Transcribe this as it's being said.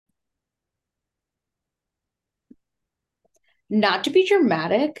Not to be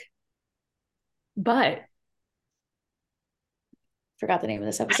dramatic. but Forgot the name of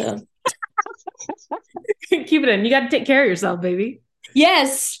this episode. keep it in. You got to take care of yourself, baby.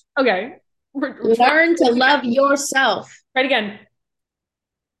 Yes. Okay. Try Learn to it again. love yourself. Try it again.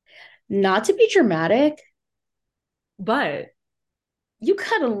 Not to be dramatic. But You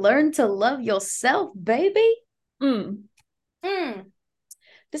gotta learn to love yourself, baby. mm, Mm.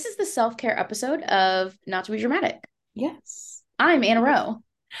 This is the self-care episode of Not to be dramatic. yes. I'm Anna Rowe.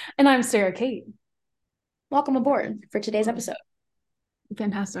 And I'm Sarah Kate. Welcome aboard for today's episode.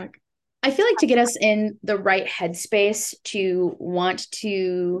 Fantastic. I feel like to get us in the right headspace to want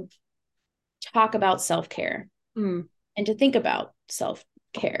to talk about self-care Mm. and to think about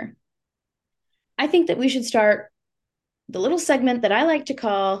self-care, I think that we should start the little segment that I like to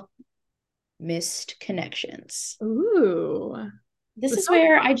call Missed Connections. Ooh. This This is sounds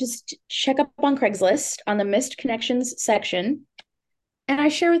where I fun. just check up on Craigslist on the Missed Connections section and I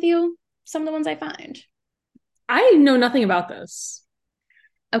share with you some of the ones I find. I know nothing about this.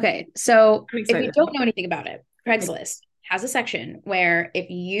 Okay, so I'm if you excited. don't know anything about it, I, Craigslist has a section where if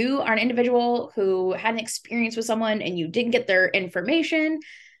you are an individual who had an experience with someone and you didn't get their information,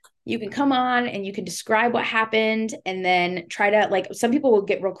 you can come on and you can describe what happened and then try to, like, some people will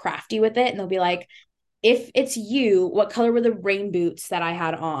get real crafty with it and they'll be like, if it's you, what color were the rain boots that I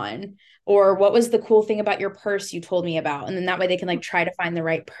had on? Or what was the cool thing about your purse you told me about? And then that way they can like try to find the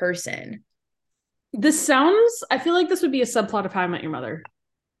right person. I feel like this would be a subplot of How I Met Your Mother.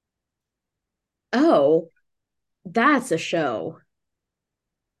 Oh, that's a show.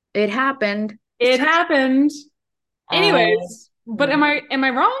 It happened. It happened. Oh, Anyways, but am I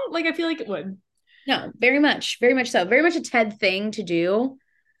wrong? Like I feel like it would. no, very much so. Very much a Ted thing to do.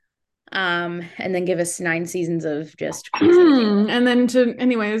 And then give us 9 seasons of just crazy. And then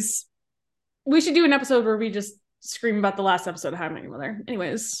anyways, we should do an episode where we just scream about the last episode of How I Met Your Mother.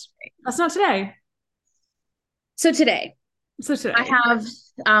 Anyways, that's not today. So today So I today. have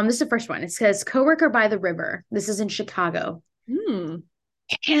this is the first one. It says coworker by the river. This is in Chicago. Hmm.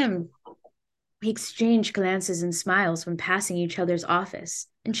 Ahem. We exchange glances and smiles when passing each other's office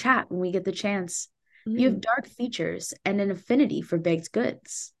and chat when we get the chance. You have Mm. dark features and an affinity for baked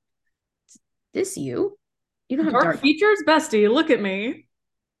goods. This you? You don't have Dark dark. features, bestie. Look at me.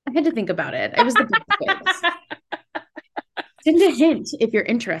 I had to think about it. It was the baked goods. Send a hint if you're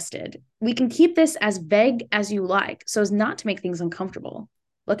interested. We can keep this as vague as you like, so as not to make things uncomfortable.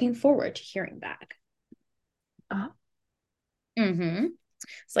 Looking forward to hearing back. Oh, Mm-hmm.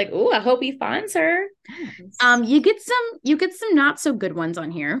 It's like, oh, I hope he finds her. yes. You get some not so good ones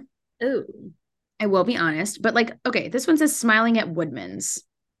on here. Oh. I will be honest, but like, okay, this one says smiling at Woodman's.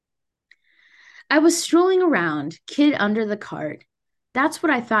 I was strolling around, kid under the cart. That's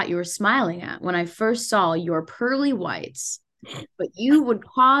what I thought you were smiling at when I first saw your pearly whites. But you would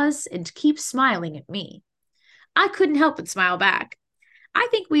pause and keep smiling at me. I couldn't help but smile back. I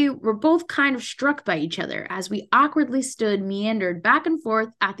think we were both kind of struck by each other as we awkwardly stood meandered back and forth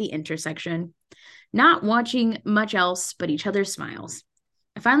at the intersection, not watching much else but each other's smiles.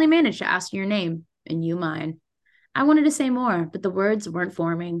 I finally managed to ask your name, and you mine. I wanted to say more, but the words weren't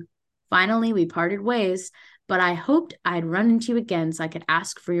forming. Finally, we parted ways, but I hoped I'd run into you again so I could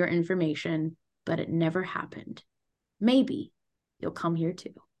ask for your information, but it never happened. Maybe you'll come here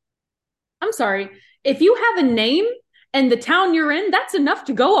too. I'm sorry. If you have a name and the town you're in, that's enough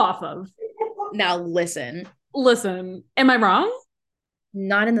to go off of. Now, listen, Listen, am I wrong?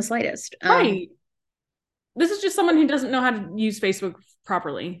 not in the slightest. Right. This is just someone who doesn't know how to use Facebook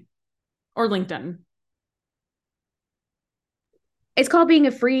properly or LinkedIn. It's called being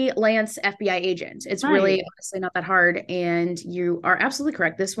a freelance FBI agent. It's really Right. honestly not that hard. And you are absolutely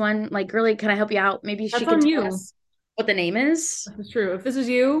correct. This one, like, girly, can I help you out? Maybe she That's can on tell you. us what the name is. That's true. If this is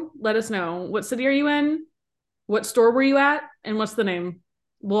you, let us know. What city are you in? What store were you at? And what's the name?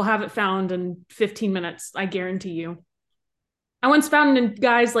 We'll have it found in 15 minutes. I guarantee you. I once found a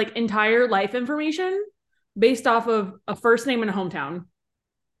guy's like entire life information based off of a first name and a hometown.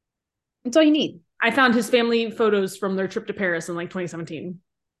 That's all you need. I found his family photos from their trip to Paris in like 2017.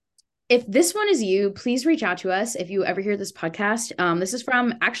 If this one is you, please reach out to us if you ever hear this podcast. This is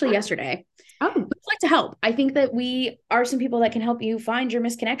from actually yesterday. Oh, We'd like to help. I think that we are some people that can help you find your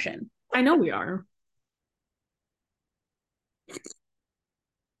misconnection. I know we are.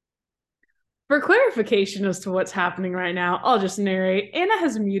 For clarification as to what's happening right now, I'll just narrate. Anna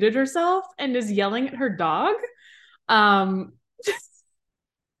has muted herself and is yelling at her dog. Um,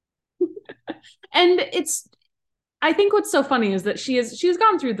 and I think what's so funny is that she has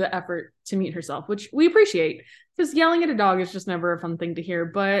gone through the effort to mute herself, which we appreciate. Because yelling at a dog is just never a fun thing to hear,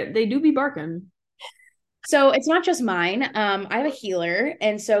 but they do be barking. So it's not just mine. I have a healer,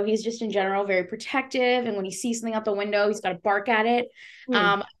 and so he's just in general very protective. And when he sees something out the window, he's got to bark at it.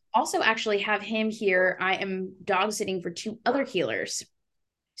 Hmm. Also actually have him here. I am dog sitting for two other healers.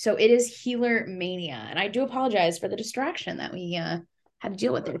 So it is healer mania. And I do apologize for the distraction that we had to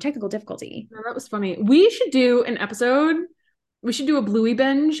deal with there, technical difficulty. No, that was funny. We should do an episode. We should do a Bluey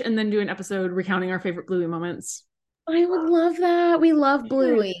binge and then do an episode recounting our favorite Bluey moments. I would love that. We love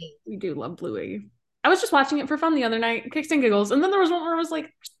Bluey. We do love Bluey. I was just watching it for fun the other night, kicks and giggles. And then there was one where I was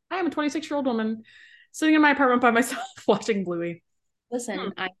like, I am a 26-year-old woman sitting in my apartment by myself watching Bluey. Hmm. Listen,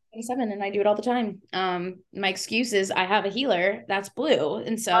 I'm 27 and I do it all the time. My excuse is I have a healer that's blue.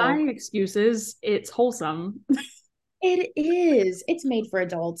 And My so excuse is it's wholesome. it is. It's made for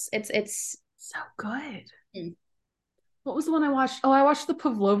adults. It's So good. mm, What was the one I watched? Oh, I watched the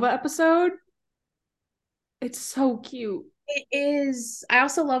Pavlova episode. It's so cute. it is. I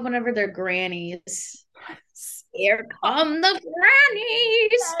also love whenever they're grannies. Yes. Here come the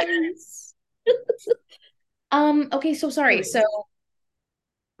grannies. Yes. Okay, so sorry. So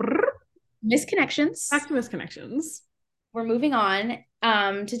misconnections. Back to misconnections. We're moving on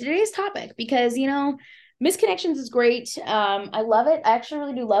to today's topic because misconnections is great. I love it. I actually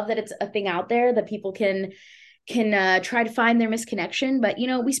really do love that it's a thing out there that people can try to find their misconnection. But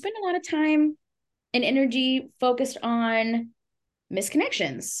we spend a lot of time and energy focused on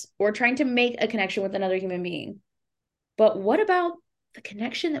misconnections or trying to make a connection with another human being. But what about the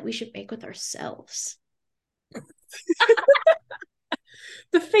connection that we should make with ourselves?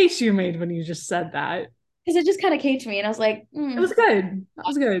 The face you made when you just said that. Because it just kind of came to me and I was like, It was good. That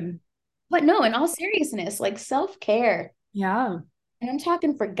was good. but no, in all seriousness, like self-care. Yeah. And I'm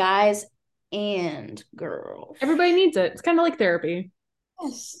talking for guys and girls. Everybody needs it. It's kind of like therapy.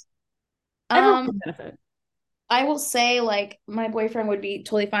 Yes. Everyone Um, can benefit. I will say, like, my boyfriend would be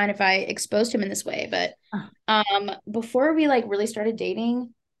totally fine if I exposed him in this way, but Oh, before we like really started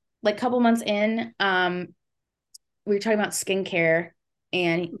dating, like a couple months in, we were talking about skincare,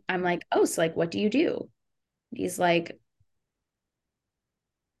 and I'm like, oh, so like, what do you do? He's like,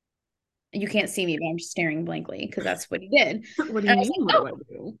 you can't see me, but I'm just staring blankly because that's what he did. what do And you I was mean? like, What do I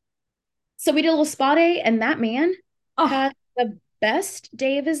oh, do? so we did a little spa day, and that man Oh, had the best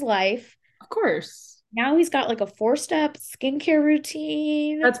day of his life. of course. Now he's got like a 4-step skincare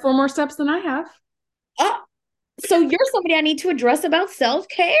routine. That's 4 more steps than I have. Oh, so you're somebody I need to address about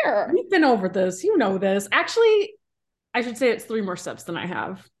self-care. We've been over this. You know this. Actually, I should say it's 3 more steps than I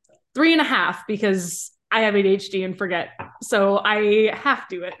have. 3.5 because I have ADHD and forget. So I have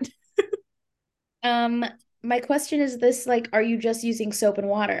to do it. Um, my question is this, like, are you just using soap and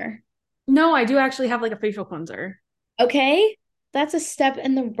water? No, I do actually have like a facial cleanser. Okay, that's a step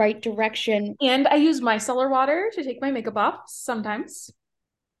in the right direction. And I use micellar water to take my makeup off sometimes.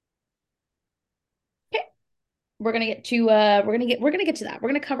 Okay, we're gonna get to that. We're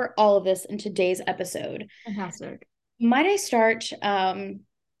gonna cover all of this in today's episode. Fantastic. Might I start,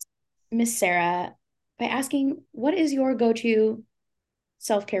 Miss Sarah, by asking what is your go-to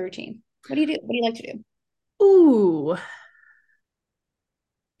self-care routine? What do you do? What do you like to do? Ooh,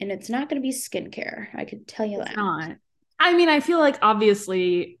 And it's not going to be skincare. I could tell you it's that. not. I mean, I feel like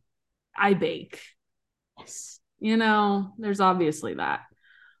obviously I bake. Yes. There's obviously that.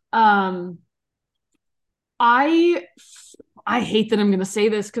 Um, I I hate that I'm going to say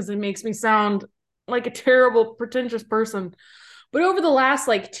this because it makes me sound like a terrible, pretentious person. But over the last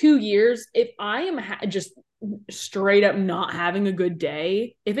like 2 years, if I am just straight up not having a good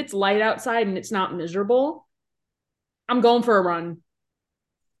day, if it's light outside and it's not miserable, I'm going for a run.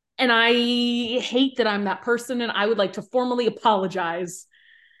 And I hate that I'm that person. And I would like to formally apologize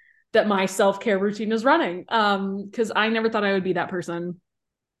that my self-care routine is running. Because I never thought I would be that person.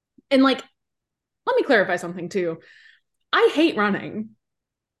 And like, let me clarify something too. I hate running.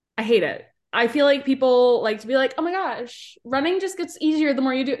 I hate it. I feel like people like to be like, oh my gosh, running just gets easier the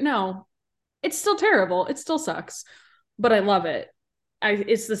more you do it. No, it's still terrible. It still sucks, but I love it.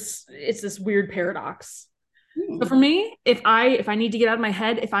 It's this weird paradox. So for me, if I need to get out of my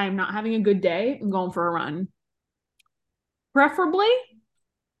head, if I am not having a good day, I'm going for a run. Preferably,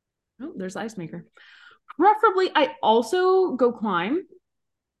 oh, there's the ice maker. Preferably, I also go climb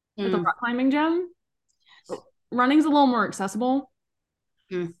at the rock climbing gym. Running's a little more accessible.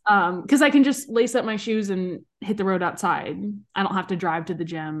 Because I can just lace up my shoes and hit the road outside. I don't have to drive to the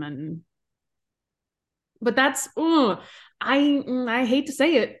gym but that's I hate to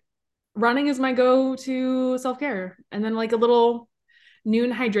say it. Running is my go-to self-care. And then like a little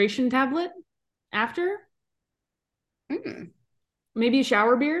noon hydration tablet after. Maybe a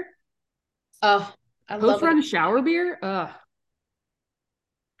shower beer. Oh, I love Post run shower beer.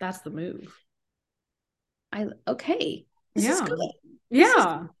 That's the move. Okay. This is Yeah. good. This is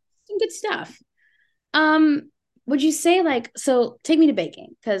Yeah. some good stuff. Would you say like so take me to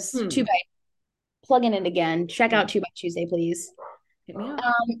baking because two Hmm. by plug in it again. Check Yeah. out 2 by Tuesday, please. Hit me up.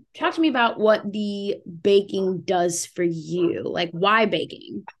 Talk to me about what the baking does for you. Like why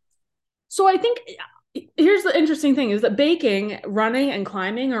baking? So I think here's the interesting thing is that baking, running, and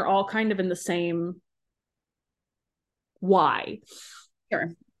climbing are all kind of in the same why.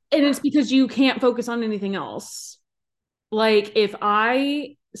 Sure. And it's because you can't focus on anything else. Like if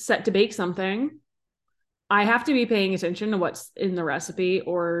I set to bake something, I have to be paying attention to what's in the recipe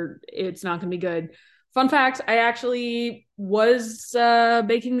or it's not going to be good. Fun fact, I actually was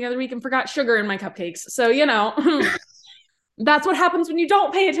baking the other week and forgot sugar in my cupcakes. So, that's what happens when you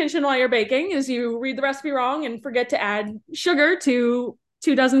don't pay attention while you're baking is you read the recipe wrong and forget to add sugar to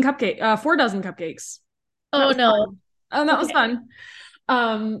 4 dozen cupcakes. That Oh was no. fun. Oh, that was Okay.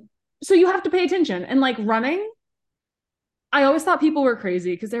 fun. So you have to pay attention and like running. I always thought people were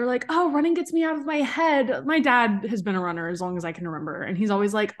crazy because they were like, oh, running gets me out of my head. My dad has been a runner as long as I can remember. And he's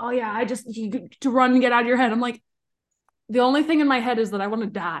always like, oh, yeah, to run and get out of your head. I'm like, the only thing in my head is that I want to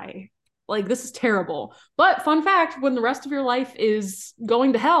die. Like, this is terrible. But fun fact when the rest of your life is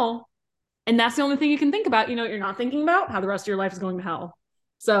going to hell, and that's the only thing you can think about, you're not thinking about how the rest of your life is going to hell.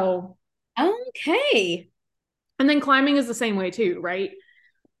 So, Okay. and then climbing is the same way too, right?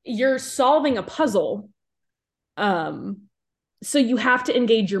 You're solving a puzzle. Um, so you have to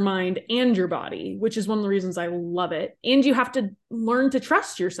engage your mind and your body, which is one of the reasons I love it. And you have to learn to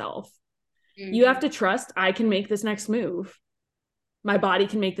trust yourself. You have to trust I can make this next move. My body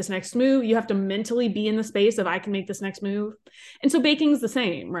can make this next move. You have to mentally be in the space of I can make this next move. And so baking's the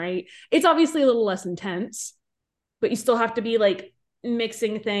same, right? It's obviously a little less intense, but you still have to be like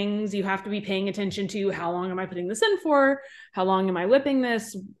mixing things. You have to be paying attention to how long am I putting this in for? How long am I whipping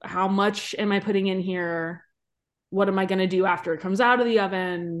this? How much am I putting in here? What am I going to do after it comes out of the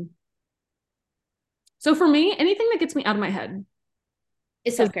oven? So for me, anything that gets me out of my head,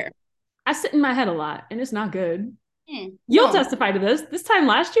 It's because self-care. I sit in my head a lot and it's not good. You'll No. testify to this. This time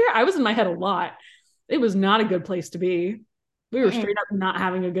last year, I was in my head a lot. It was not a good place to be. We were Mm-mm. straight up not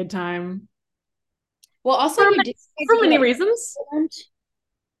having a good time Well, also for, you did for do many that. reasons. Yeah,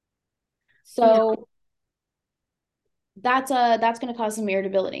 So that's going to cause some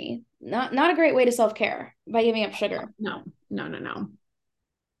irritability. Not a great way to self-care by giving up sugar. no, no, no, no.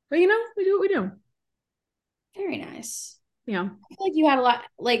 But we do what we do. Very nice. Yeah. I feel like you had a lot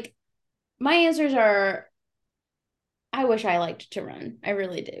like my answers are I wish I liked to run. I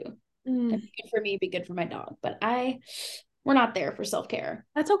really do. It'd Mm, be good for me, be good for my dog. But we're not there for self-care.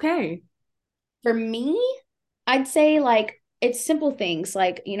 that's okay. For me, I'd say like it's simple things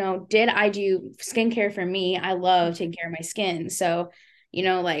like, did I do skincare for me? I love taking care of my skin. So,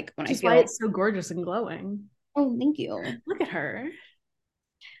 like when Which I is why feel, it's so gorgeous and glowing. oh, thank you. Look at her.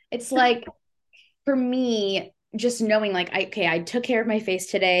 It's like for me, just knowing like I took care of my face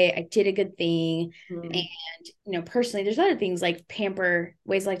today. I did a good thing. And Mm. personally, there's other things like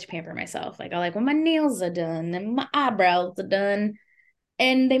ways I like to pamper myself. Like I like when my nails are done and my eyebrows are done.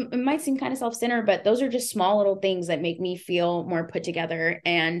 And it might seem kind of self-centered, but those are just small little things that make me feel more put together.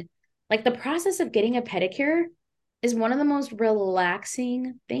 And like the process of getting a pedicure is one of the most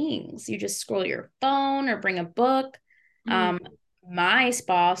relaxing things. You just scroll your phone or bring a book. Mm. Um, my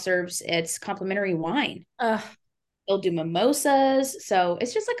spa serves its complimentary wine. Uh, They'll do mimosas. So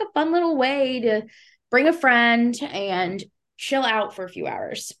it's just like a fun little way to bring a friend and chill out for a few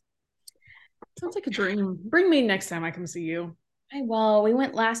hours. sounds like a dream. Bring me next time I come see you. I will. We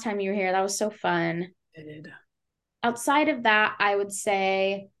went last time you were here. That was so fun. Did. Outside of that, I would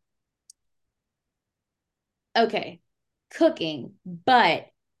say, okay, cooking, but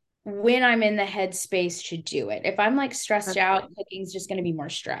when I'm in the headspace to do it. If I'm like stressed That's out, fine. cooking's just going to be more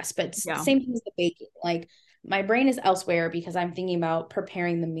stress. But it's the Yeah. same thing as the baking. Like my brain is elsewhere because I'm thinking about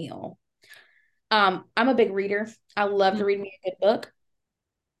preparing the meal. I'm a big reader. I love to read me a good book.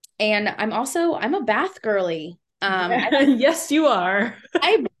 And I'm a bath girly. Yes, you are.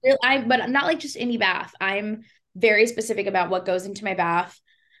 But not like just any bath. I'm very specific about what goes into my bath.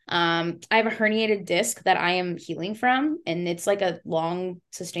 I have a herniated disc that I am healing from, and it's like a long,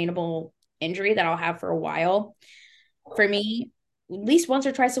 sustainable injury that I'll have for a while. For me, at least once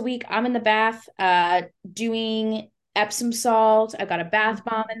or twice a week, I'm in the bath, doing Epsom salt. I've got a bath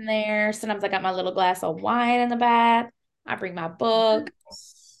bomb in there. Sometimes I got my little glass of wine in the bath. I bring my book.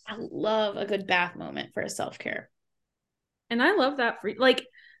 I love a good bath moment for a self-care. And I love that for like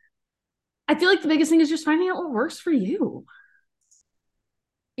I feel like the biggest thing is just finding out what works for you.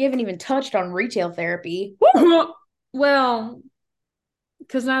 You haven't even touched on retail therapy. Woo! Well,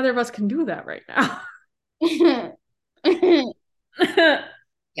 because neither of us can do that right now.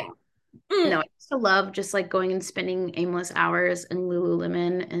 love just like going and spending aimless hours in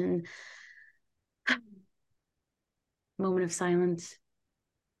Lululemon and moment of silence.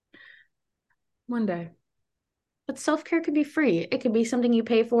 One day. But self-care could be free. It could be something you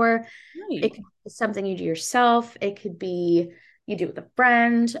pay for. Right. It could be something you do yourself. It could be you do with a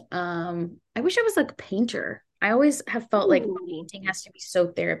friend. I wish I was like a painter. I always have felt like Ooh. painting has to be so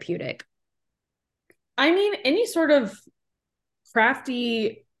therapeutic. I mean, any sort of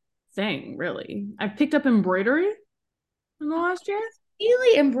crafty thing, really. I've picked up embroidery in the last year.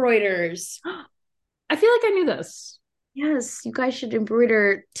 Really embroiders. I feel like I knew this. Yes, you guys should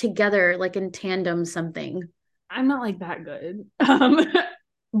embroider together, like in tandem something. I'm not like that good.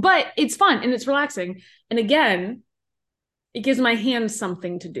 But it's fun and it's relaxing. And again, it gives my hands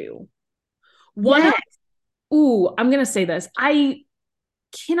something to do. One Yes. of, ooh, I'm gonna say this. I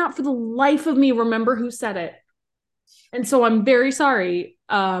cannot for the life of me remember who said it. And so I'm very sorry.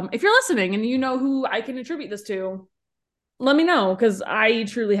 If you're listening and you know who I can attribute this to, let me know because I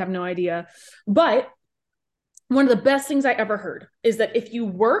truly have no idea. But one of the best things I ever heard is that if you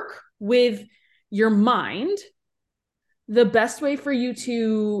work with your mind, the best way for you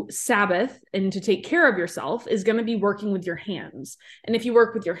to Sabbath and to take care of yourself is going to be working with your hands. And if you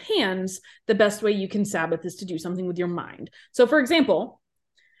work with your hands, the best way you can Sabbath is to do something with your mind. So, for example,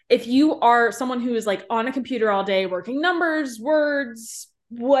 if you are someone who is like on a computer all day working numbers, words,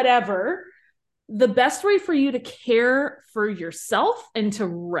 whatever, the best way for you to care for yourself and to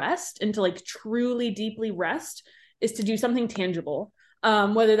rest and to like truly deeply rest is to do something tangible.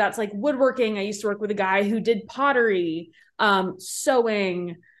 Whether that's like woodworking. I used to work with a guy who did pottery,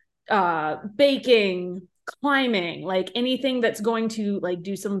 sewing, baking, climbing, like anything that's going to like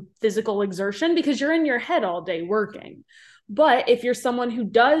do some physical exertion because you're in your head all day working. But if you're someone who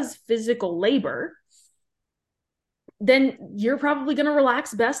does physical labor, then you're probably going to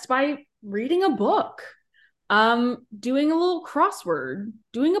relax best by reading a book, doing a little crossword,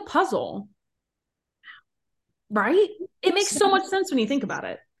 doing a puzzle. Right? It makes so much sense when you think about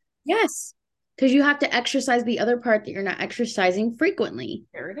it. Yes. Because you have to exercise the other part that you're not exercising frequently.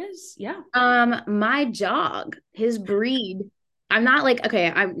 There it is. Yeah. My dog, his breed, I'm not like, okay,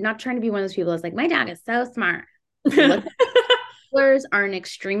 I'm not trying to be one of those people that's like, my dog is so smart. Rottweilers are an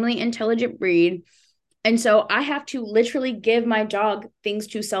extremely intelligent breed. And so I have to literally give my dog things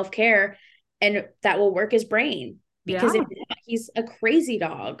to self-care and that will work his brain because if not, he's a crazy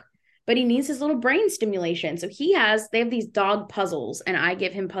dog, but he needs his little brain stimulation. So they have these dog puzzles and I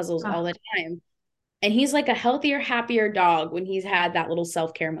give him puzzles all the time. And he's like a healthier, happier dog when he's had that little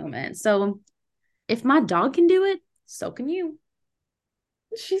self-care moment. So if my dog can do it, so can you.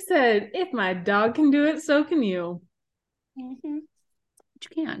 She said, if my dog can do it, so can you. Mm-hmm. But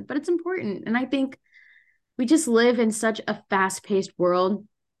you can, but it's important. And I think we just live in such a fast-paced world.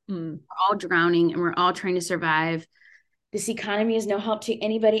 We're all drowning and we're all trying to survive. This economy is no help to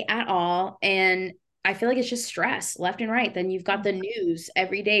anybody at all. And I feel like it's just stress left and right. Then you've got the news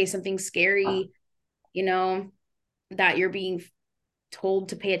every day, something scary, that you're being told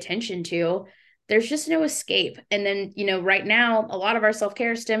to pay attention to. There's just no escape. And then, right now, a lot of our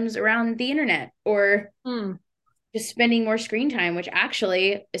self-care stems around the internet or just spending more screen time, which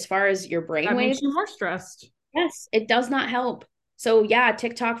actually, as far as your brain that waves, makes you more stressed. Yes, it does not help. So yeah,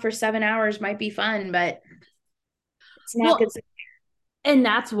 TikTok for 7 hours might be fun, but it's not good. And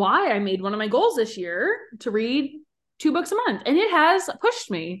that's why I made one of my goals this year to read 2 books a month. And it has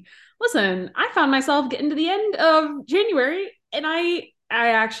pushed me. Listen, I found myself getting to the end of January and I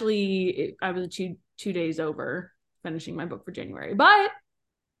was 2 days over finishing my book for January. But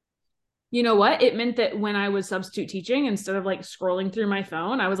you know what? It meant that when I was substitute teaching, instead of like scrolling through my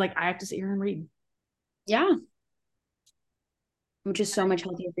phone, I was like, I have to sit here and read. Yeah. Which is so much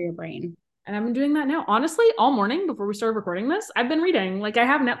healthier for your brain. And I've been doing that now. Honestly, all morning before we started recording this, I've been reading. Like I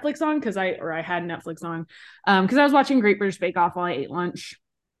have Netflix on I had Netflix on because I was watching Great British Bake Off while I ate lunch.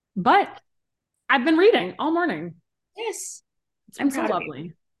 But I've been reading all morning. Yes. I'm so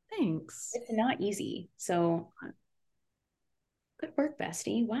lovely. Thanks. It's not easy. So good work,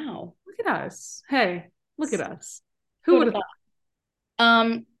 bestie. Wow. Look at us. Hey, look at us. Who would have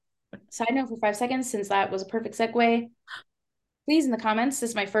thought? Side note for 5 seconds, since that was a perfect segue. Please, in the comments, this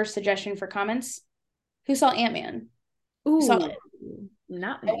is my first suggestion for comments. Who saw Ant-Man? Ooh, saw it?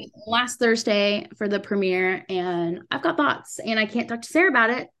 Not me. Last Thursday for the premiere, and I've got thoughts, and I can't talk to Sarah about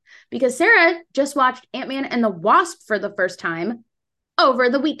it because Sarah just watched Ant-Man and the Wasp for the first time over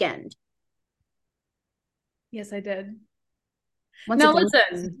the weekend. Yes, I did. Now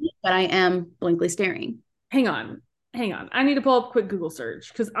listen, but I am blankly staring. Hang on. I need to pull up a quick Google search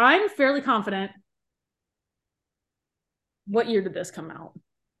because I'm fairly confident. What year did this come out?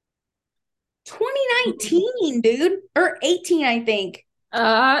 2019, dude. Or 18, I think.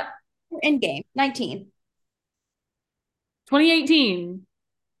 Uh, Endgame. 19. 2018.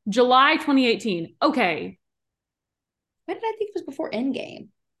 July 2018. Okay. Why did I think it was before Endgame?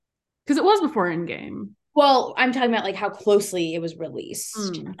 Because it was before Endgame. Well, I'm talking about like how closely it was released.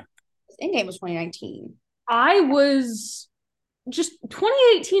 Mm. Endgame was 2019. I was just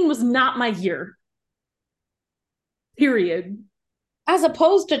 2018 was not my year. Period. As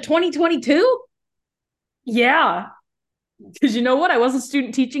opposed to 2022? Yeah. Because you know what? I wasn't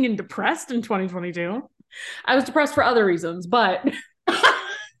student teaching and depressed in 2022. I was depressed for other reasons, but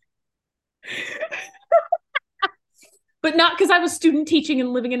but not because I was student teaching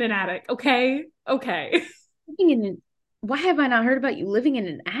and living in an attic. Okay. Okay. Living in an, why have I not heard about you living in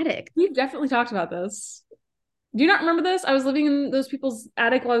an attic? We've definitely talked about this. Do you not remember this? I was living in those people's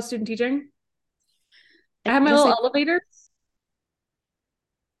attic while I was student teaching. I had my Just little like elevator.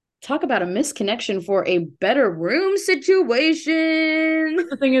 talk about a misconnection for a better room situation.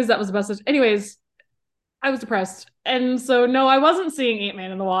 The thing is, that was the best. Anyways, I was depressed. And so, no, I wasn't seeing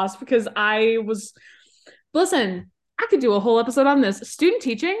Ant-Man and the Wasp because I was. Listen, I could do a whole episode on this. Student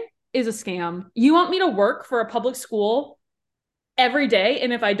teaching is a scam. You want me to work for a public school every day,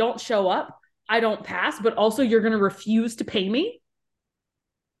 and if I don't show up, I don't pass, but also you're going to refuse to pay me?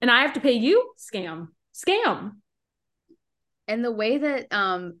 And I have to pay you? Scam. Scam. And the way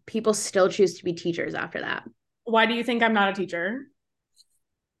that people still choose to be teachers after that. Why do you think I'm not a teacher?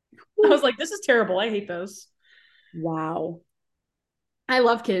 I was like, this is terrible. I hate this. Wow. I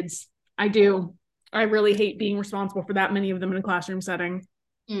love kids. I do. I really hate being responsible for that many of them in a classroom setting.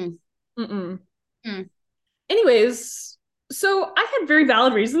 Mm. Mm-mm. Mm. Anyways, so I had very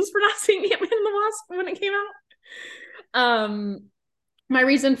valid reasons for not seeing Ant-Man and the Wasp when it came out. My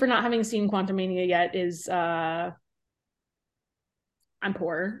reason for not having seen Quantumania yet is I'm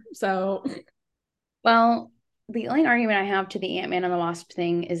poor. So Well, the only argument I have to the Ant-Man and the Wasp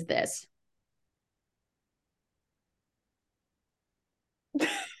thing is this. Yeah,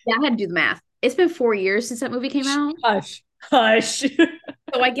 I had to do the math. It's been 4 years since that movie came out. hush, hush.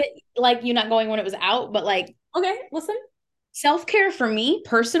 So I get like you not going when it was out, but like Okay, listen. self-care for me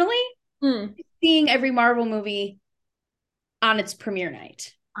personally, Mm. seeing every Marvel movie on its premiere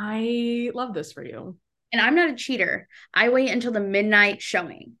night. I love this for you. And I'm not a cheater. I wait until the midnight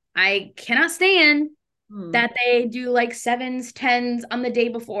showing. I cannot stand that they do like sevens, tens on the day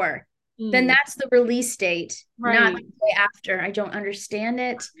before. Then that's the release date, not Right. the day after. I don't understand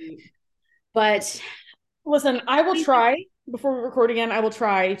it. But Listen, I will try before we record again. I will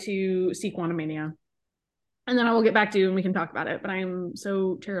try to see Quantumania, and then I will get back to you and we can talk about it. But I am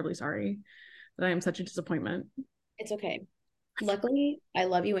so terribly sorry that I am such a disappointment. it's okay. Luckily, I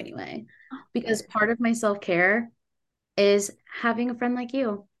love you anyway, because part of my self-care is having a friend like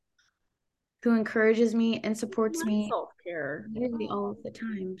you who encourages me and supports me Self-care. literally all of the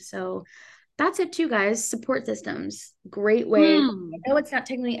time. So that's it too, guys. Support systems. Great way. I know it's not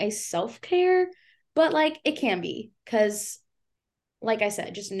technically a self-care, but like it can be because like I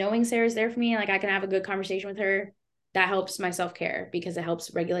said, just knowing Sarah's there for me, like I can have a good conversation with her. That helps my self-care because it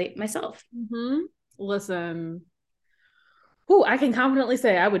helps regulate myself. Listen, who I can confidently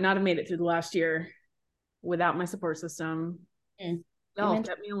say I would not have made it through the last year without my support system. Y'all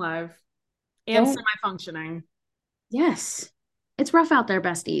kept me alive and semi-functioning. Yes. It's rough out there,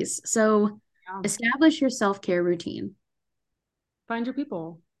 besties. So establish your self-care routine. Find your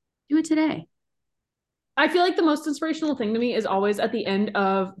people. Do it today. I feel like the most inspirational thing to me is always at the end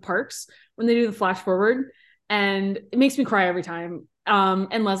of Parks when they do the flash forward, and it makes me cry every time.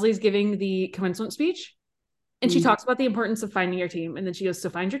 And Leslie's giving the commencement speech, and she talks about the importance of finding your team, and then she goes, "So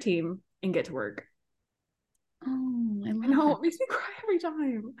find your team and get to work." Oh, I know that. It makes me cry every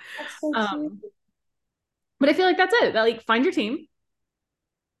time. That's so cute. But I feel like that's it. That like find your team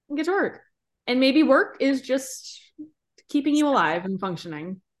and get to work, and maybe work is just keeping you alive and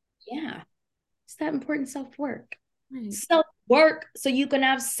functioning. Yeah. It's that important self-work. Right. Self-work so you can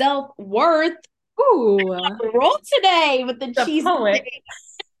have self-worth. Ooh. Roll today with the cheese. Poet.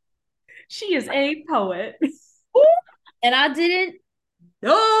 She is a poet. Ooh, and I didn't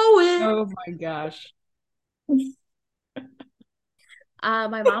know it. Oh my gosh.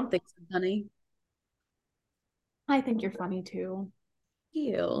 My mom thinks I'm funny. I think you're funny too.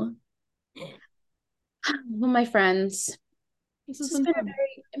 You. Well, my friends, this has been a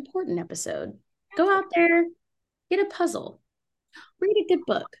very important episode. Go out there, get a puzzle, read a good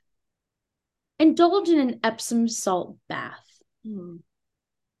book, indulge in an Epsom salt bath. Go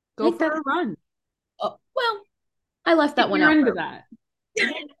like for a run. Oh, well, I left that one out. You're into that.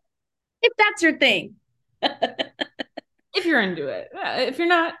 If that's your thing. If you're into it. If you're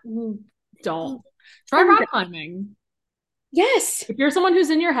not, Don't. Try rock climbing. Yes. If you're someone who's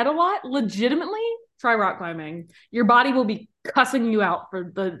in your head a lot, legitimately try rock climbing. Your body will be cussing you out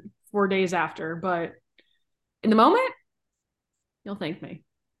for the 4 days after, but in the moment, you'll thank me.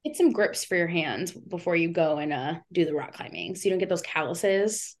 Get some grips for your hands before you go and do the rock climbing so you don't get those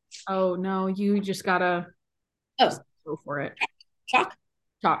calluses. Oh no, you just gotta go for it. Chalk?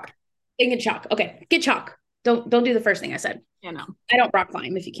 Chalk. Get chalk. Okay, get chalk. Don't do the first thing I said. Yeah, no. I don't rock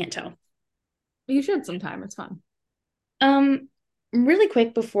climb if you can't tell. You should sometime. It's fun. Really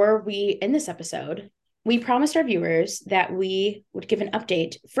quick before we end this episode, we promised our viewers that we would give an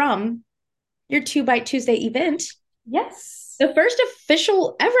update from your 2 Bite Tuesday event. Yes. The first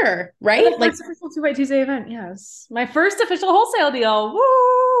official ever, right? The first official 2 Bite Tuesday event, yes. My first official wholesale deal.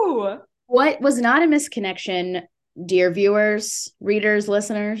 Woo! What was not a misconnection, dear viewers, readers,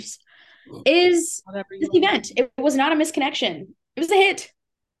 listeners, is this event. It was not a misconnection. It was a hit.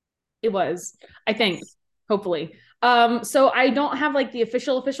 It was, I think, hopefully. So I don't have like the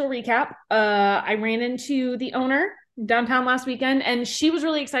official recap. I ran into the owner downtown last weekend and she was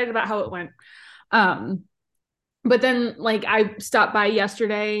really excited about how it went. But then like I stopped by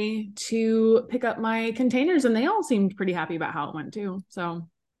yesterday to pick up my containers and they all seemed pretty happy about how it went too. So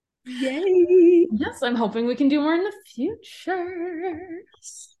yay. Yes, I'm hoping we can do more in the future.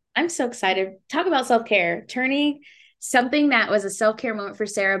 I'm so excited. Talk about self-care. Turning something that was a self-care moment for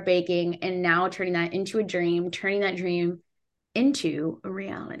Sarah baking and now turning that into a dream, turning that dream into a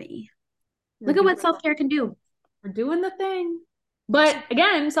reality. Look at what self-care can do. We're doing the thing. But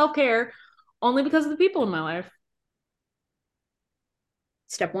again, self-care only because of the people in my life.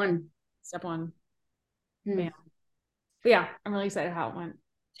 Step one. Bam. But yeah, I'm really excited how it went.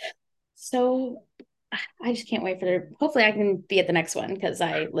 So I just can't wait for hopefully I can be at the next one because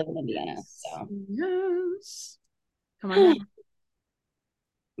I live in Indiana. So yes. Come on.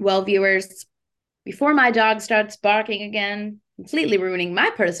 Well, viewers, before my dog starts barking again, completely ruining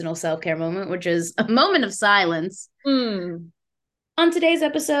my personal self-care moment, which is a moment of silence. On today's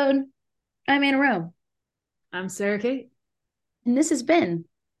episode, I'm Anna Rowe. I'm Sarah Kate. And this has been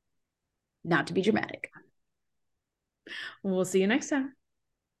Not to Be Dramatic. We'll see you next time.